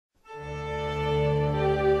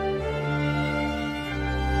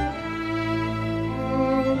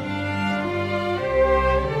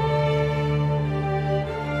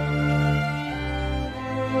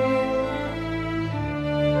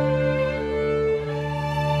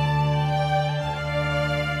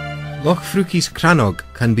Loch Freuchie's crannog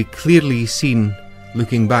can be clearly seen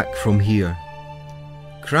looking back from here.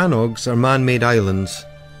 Crannogs are man-made islands,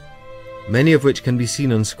 many of which can be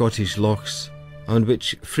seen on Scottish lochs, and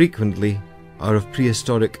which frequently are of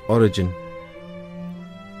prehistoric origin.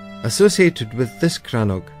 Associated with this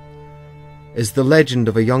crannog is the legend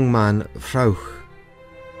of a young man, Freuch,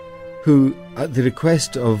 who, at the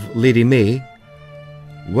request of Lady May,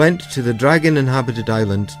 went to the dragon-inhabited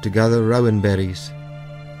island to gather rowan berries.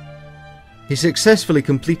 He successfully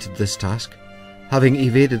completed this task, having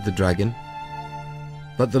evaded the dragon,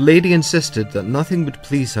 but the lady insisted that nothing would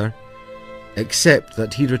please her except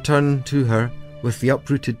that he return to her with the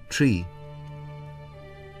uprooted tree.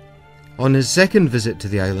 On his second visit to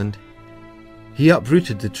the island, he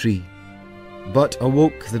uprooted the tree, but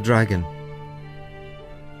awoke the dragon.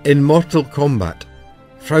 In mortal combat,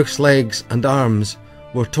 Freuch's legs and arms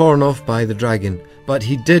were torn off by the dragon, but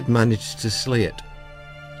he did manage to slay it.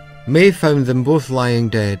 May found them both lying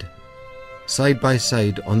dead, side by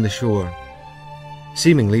side on the shore.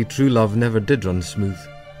 Seemingly, true love never did run smooth.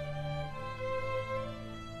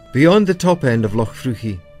 Beyond the top end of Loch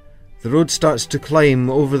Freuchie, the road starts to climb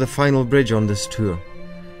over the final bridge on this tour,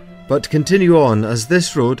 but continue on, as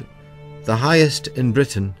this road, the highest in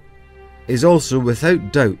Britain, is also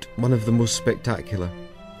without doubt one of the most spectacular,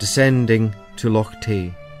 descending to Loch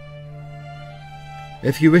Tay.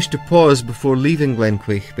 If you wish to pause before leaving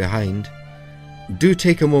Glenquaich behind, do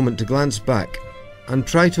take a moment to glance back and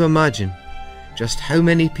try to imagine just how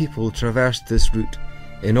many people traversed this route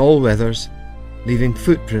in all weathers, leaving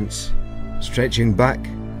footprints stretching back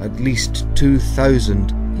at least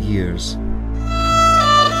 2,000 years.